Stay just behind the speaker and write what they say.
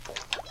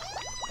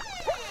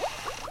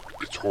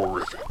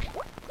horrific.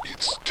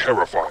 It's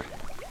terrifying.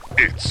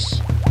 It's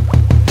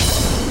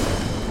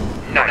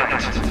Night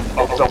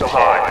of the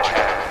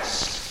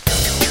Podcast.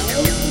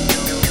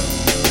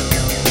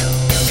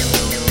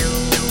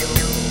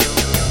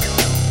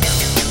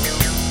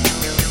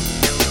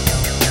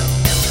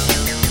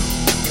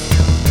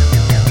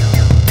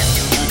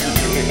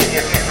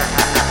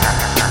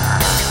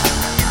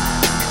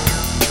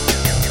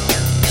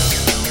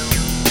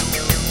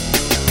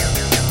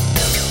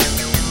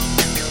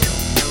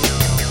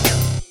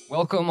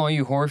 Welcome, all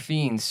you horror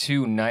fiends,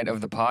 to Night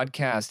of the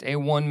Podcast, a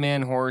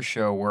one-man horror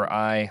show where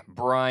I,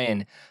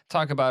 Brian,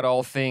 talk about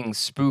all things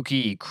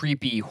spooky,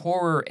 creepy,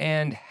 horror,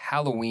 and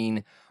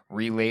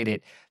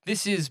Halloween-related.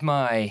 This is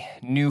my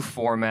new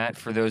format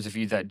for those of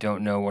you that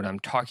don't know what I'm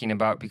talking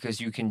about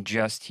because you can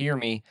just hear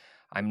me.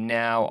 I'm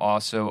now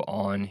also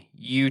on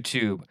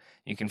YouTube.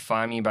 You can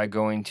find me by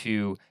going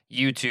to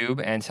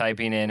YouTube and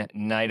typing in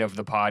Night of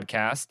the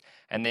Podcast,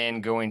 and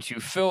then going to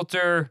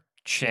Filter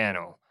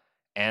Channel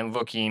and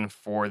looking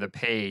for the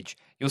page.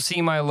 You'll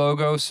see my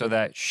logo, so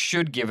that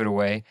should give it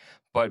away.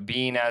 But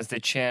being as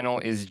the channel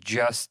is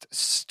just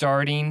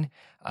starting,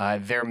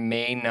 there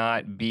may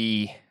not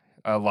be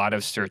a lot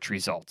of search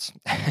results.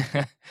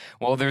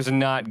 Well, there's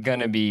not going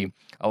to be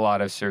a lot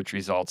of search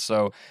results.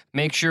 So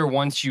make sure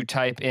once you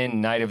type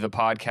in Night of the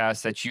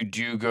Podcast that you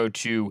do go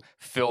to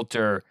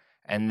Filter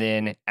and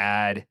then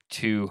add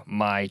to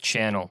my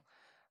channel.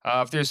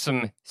 If there's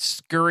some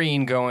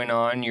scurrying going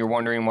on, you're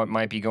wondering what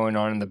might be going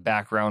on in the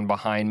background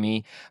behind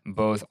me,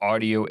 both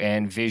audio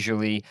and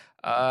visually,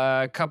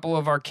 a couple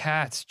of our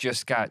cats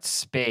just got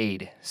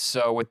spayed.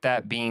 So with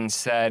that being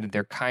said,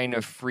 they're kind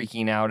of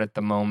freaking out at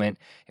the moment.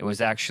 It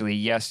was actually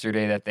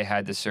yesterday that they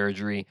had the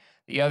surgery.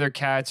 The other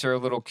cats are a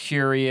little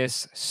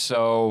curious,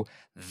 so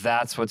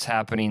that's what's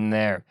happening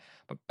there.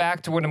 But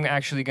back to what I'm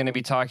actually going to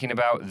be talking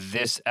about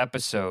this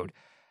episode.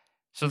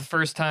 So the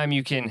first time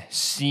you can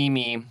see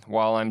me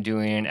while I'm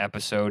doing an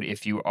episode,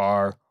 if you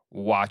are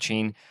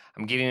watching,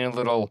 I'm getting a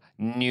little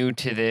new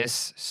to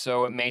this,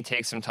 so it may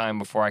take some time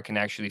before I can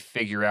actually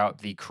figure out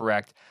the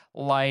correct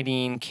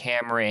lighting,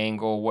 camera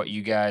angle, what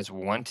you guys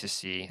want to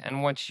see,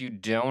 and what you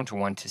don't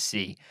want to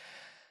see.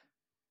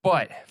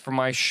 But for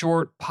my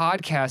short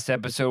podcast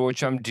episode,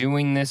 which I'm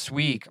doing this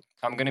week,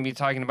 I'm going to be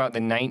talking about the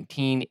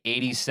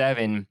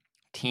 1987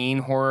 teen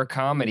horror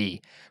comedy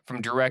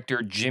from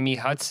director Jimmy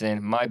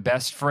Hudson, My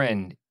Best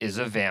Friend is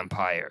a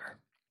Vampire.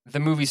 The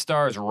movie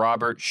stars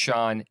Robert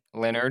Sean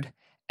Leonard,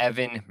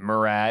 Evan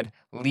Murad,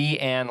 Lee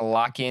Ann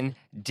Locken,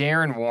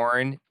 Darren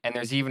Warren, and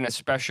there's even a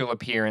special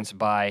appearance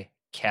by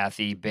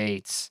Kathy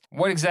Bates.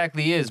 What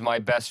exactly is My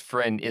Best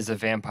Friend is a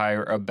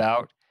Vampire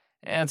about?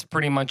 It's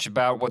pretty much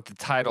about what the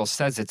title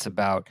says it's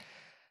about.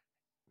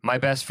 My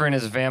best friend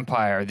is a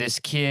vampire. This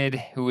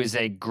kid who is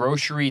a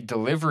grocery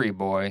delivery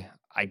boy,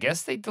 I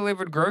guess they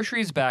delivered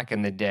groceries back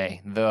in the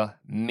day, the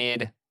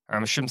late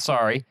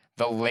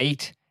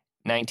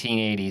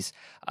 1980s.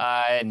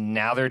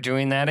 Now they're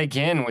doing that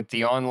again with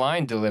the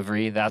online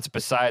delivery. That's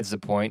besides the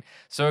point.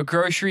 So a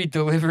grocery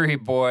delivery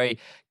boy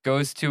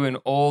goes to an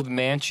old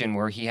mansion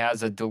where he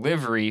has a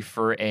delivery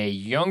for a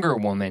younger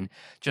woman.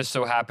 Just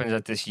so happens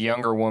that this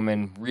younger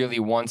woman really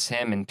wants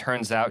him and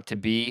turns out to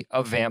be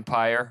a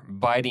vampire,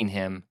 biting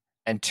him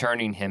and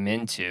turning him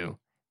into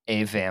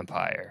a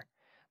vampire.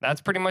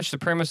 That's pretty much the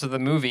premise of the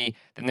movie.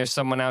 Then there's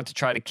someone out to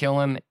try to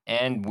kill him,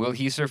 and will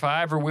he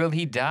survive or will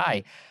he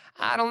die?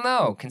 I don't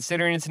know.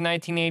 Considering it's a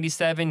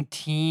 1987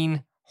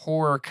 teen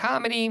horror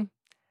comedy,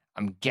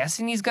 I'm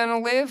guessing he's gonna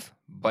live,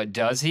 but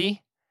does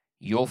he?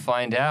 You'll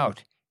find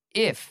out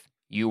if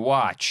you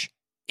watch,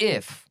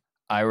 if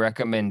I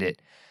recommend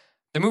it.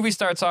 The movie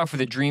starts off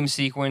with a dream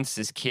sequence.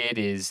 This kid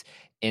is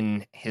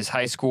in his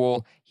high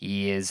school.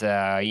 He is,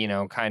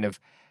 kind of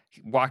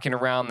walking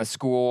around the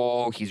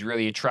school. He's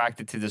really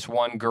attracted to this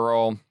one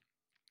girl.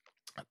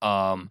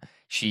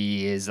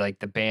 She is like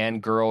the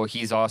band girl.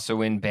 He's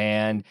also in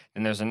band.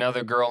 Then there's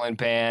another girl in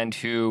band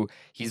who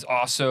he's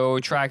also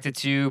attracted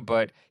to,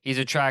 but he's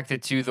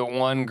attracted to the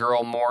one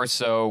girl more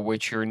so,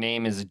 which her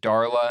name is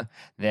Darla,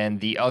 than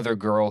the other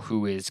girl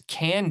who is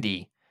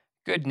Candy.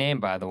 Good name,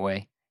 by the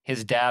way.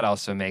 His dad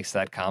also makes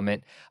that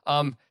comment.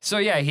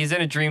 He's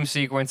in a dream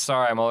sequence.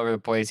 Sorry, I'm all over the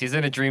place. He's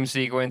in a dream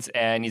sequence,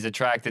 and he's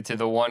attracted to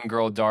the one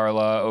girl,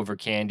 Darla, over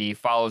Candy,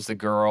 follows the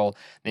girl.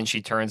 Then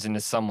she turns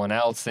into someone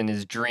else in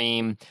his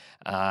dream,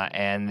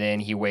 and then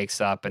he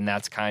wakes up, and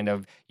that's kind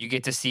of, you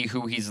get to see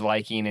who he's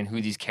liking and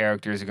who these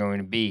characters are going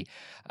to be.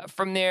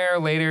 From there,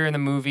 later in the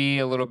movie,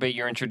 a little bit,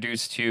 you're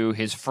introduced to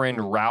his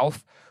friend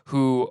Ralph,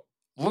 who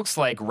looks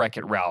like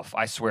Wreck-It Ralph.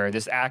 I swear,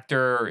 this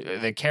actor,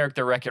 the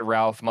character Wreck-It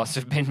Ralph must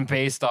have been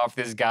based off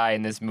this guy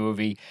in this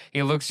movie.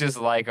 He looks just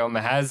like him,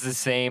 has the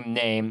same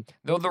name,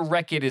 though the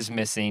Wreck-It is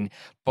missing.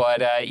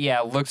 But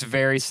looks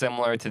very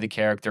similar to the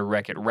character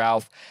Wreck-It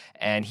Ralph.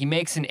 And he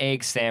makes an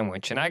egg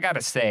sandwich. And I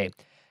gotta say,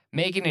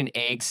 making an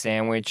egg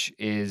sandwich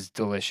is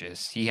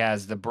delicious. He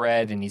has the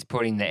bread and he's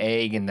putting the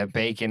egg and the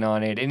bacon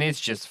on it, and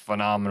it's just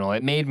phenomenal.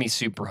 It made me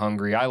super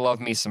hungry. I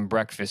love me some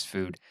breakfast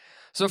food.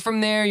 So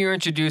from there, you're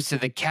introduced to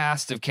the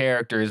cast of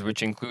characters,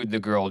 which include the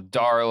girl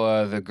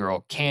Darla, the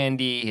girl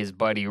Candy, his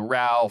buddy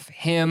Ralph,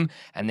 him,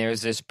 and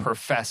there's this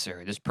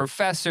professor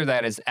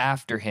that is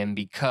after him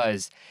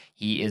because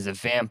he is a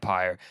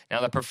vampire.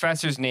 Now, the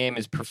professor's name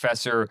is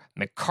Professor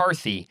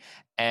McCarthy,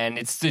 and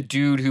it's the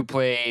dude who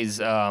plays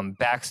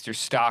Baxter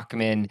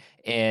Stockman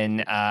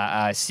in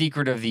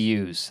Secret of the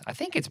Ooze. I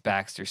think it's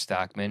Baxter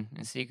Stockman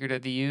in Secret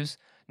of the Ooze.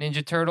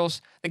 Ninja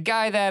Turtles. The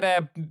guy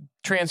that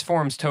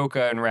transforms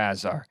Toka and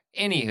Razar.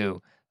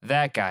 Anywho,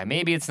 that guy.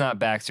 Maybe it's not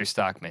Baxter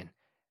Stockman.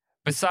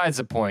 Besides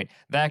the point,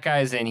 that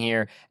guy's in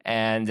here,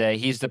 and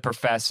he's the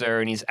professor,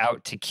 and he's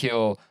out to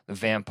kill the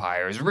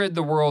vampires, rid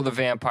the world of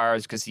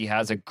vampires because he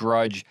has a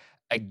grudge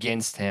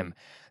against him.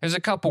 There's a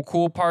couple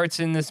cool parts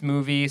in this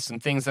movie, some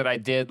things that I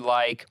did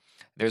like.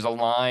 There's a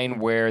line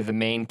where the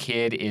main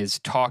kid is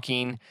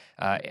talking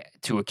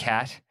to a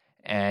cat,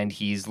 and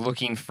he's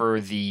looking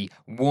for the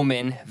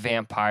woman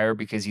vampire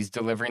because he's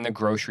delivering the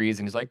groceries,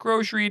 and he's like,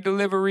 grocery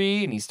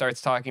delivery, and he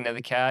starts talking to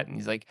the cat, and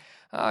he's like,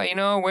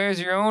 oh,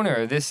 where's your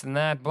owner, this and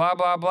that, blah,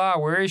 blah, blah,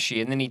 where is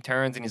she? And then he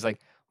turns and he's like,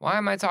 why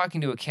am I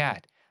talking to a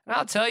cat? And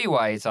I'll tell you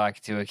why he's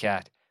talking to a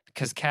cat,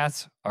 because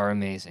cats are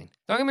amazing.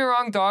 Don't get me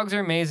wrong, dogs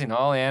are amazing,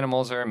 all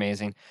animals are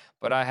amazing,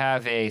 but I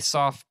have a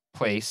soft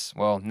place,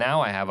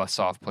 now I have a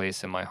soft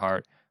place in my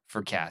heart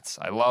for cats.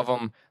 I love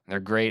them,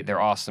 they're great,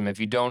 they're awesome. If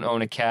you don't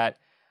own a cat,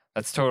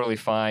 that's totally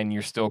fine.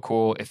 You're still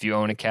cool. If you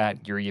own a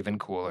cat, you're even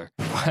cooler.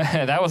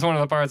 That was one of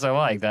the parts I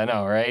liked. I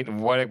know, right?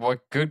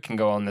 What good can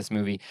go on this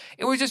movie?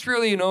 It was just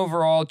really an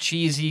overall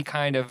cheesy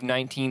kind of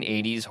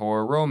 1980s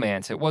horror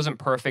romance. It wasn't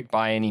perfect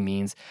by any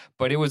means,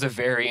 but it was a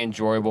very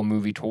enjoyable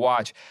movie to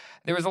watch.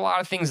 There was a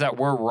lot of things that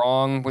were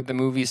wrong with the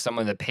movie. Some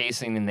of the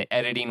pacing and the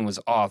editing was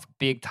off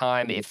big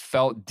time. It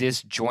felt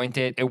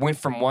disjointed. It went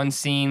from one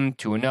scene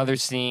to another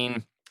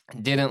scene.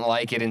 Didn't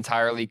like it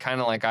entirely,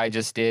 kind of like I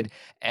just did,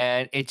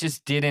 and it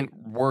just didn't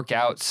work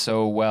out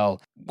so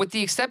well. With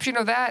the exception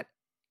of that,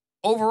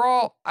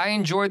 overall, I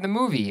enjoyed the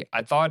movie.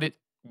 I thought it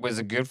was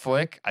a good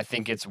flick. I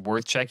think it's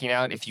worth checking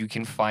out if you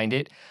can find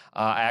it.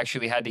 I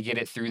actually had to get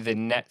it through the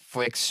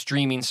Netflix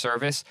streaming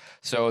service,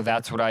 so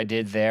that's what I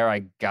did there. I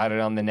got it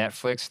on the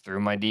Netflix,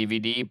 through my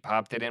DVD,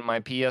 popped it in my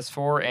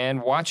PS4,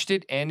 and watched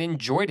it and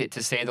enjoyed it,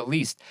 to say the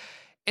least.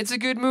 It's a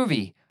good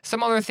movie.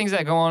 Some other things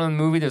that go on in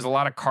the movie, there's a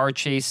lot of car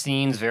chase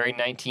scenes, very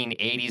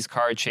 1980s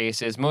car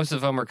chases. Most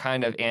of them are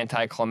kind of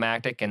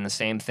anticlimactic and the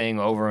same thing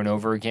over and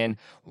over again.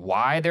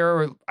 Why there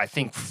are, I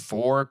think,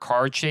 4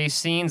 car chase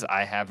scenes,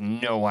 I have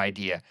no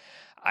idea.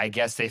 I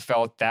guess they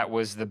felt that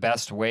was the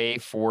best way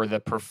for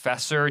the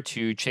professor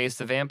to chase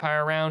the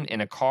vampire around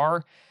in a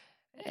car.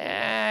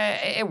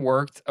 It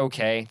worked.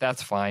 Okay,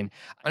 that's fine.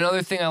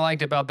 Another thing I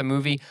liked about the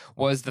movie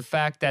was the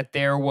fact that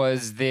there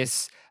was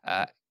this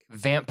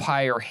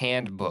vampire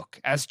handbook.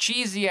 As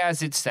cheesy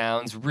as it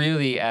sounds,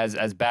 really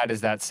as bad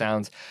as that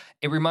sounds,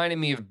 it reminded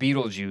me of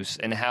Beetlejuice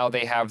and how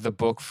they have the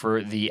book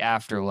for the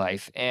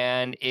afterlife.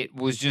 And it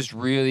was just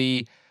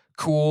really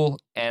cool,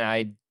 and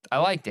I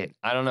liked it.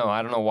 I don't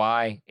know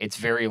why. It's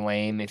very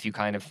lame if you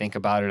kind of think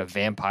about it, a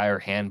vampire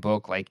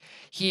handbook. Like,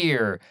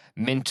 here,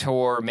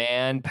 mentor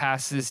man,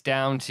 pass this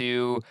down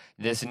to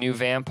this new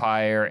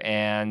vampire.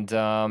 And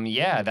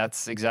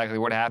that's exactly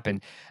what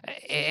happened.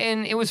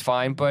 And it was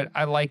fine, but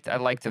I liked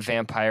the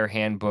vampire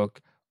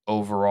handbook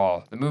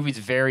overall. The movie's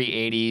very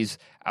 80s.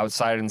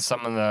 Outside in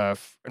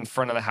in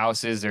front of the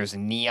houses, there's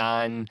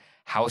neon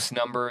house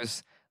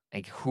numbers.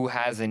 Like, who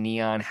has a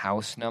neon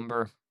house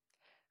number?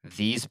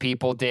 These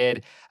people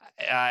did.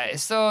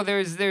 So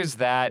there's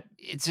that.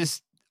 It's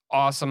just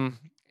awesome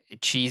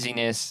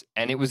cheesiness,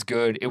 and it was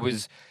good. It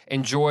was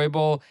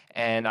enjoyable,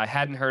 and I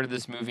hadn't heard of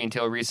this movie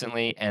until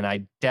recently, and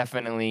I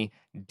definitely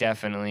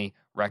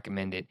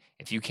recommend it.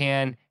 If you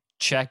can,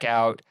 check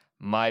out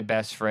My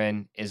Best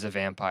Friend is a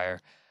Vampire.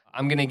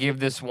 I'm going to give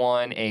this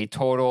one a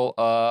total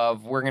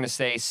of, we're going to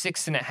say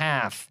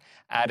 6.5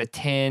 out of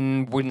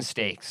 10 wooden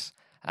stakes.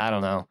 I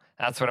don't know.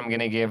 That's what I'm going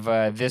to give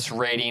this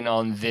rating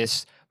on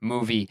this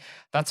movie.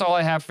 That's all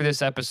I have for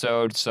this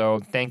episode.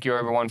 So thank you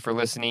everyone for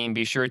listening.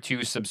 Be sure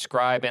to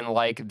subscribe and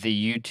like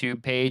the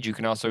YouTube page. You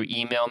can also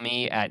email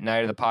me at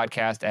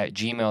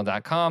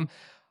nightofthepodcast@gmail.com.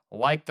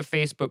 Like the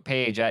Facebook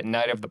page at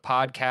Night of the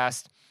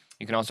Podcast.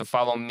 You can also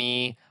follow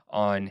me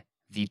on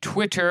the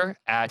Twitter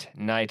at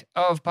Night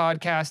of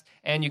Podcast.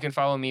 And you can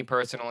follow me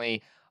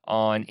personally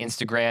on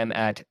Instagram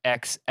at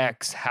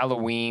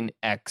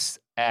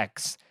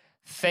XXHalloweenXX.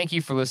 Thank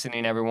you for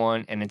listening,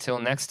 everyone. And until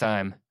next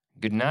time,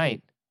 good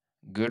night.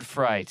 Good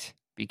fright.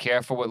 Be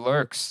careful what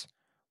lurks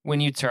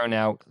when you turn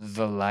out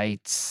the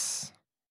lights.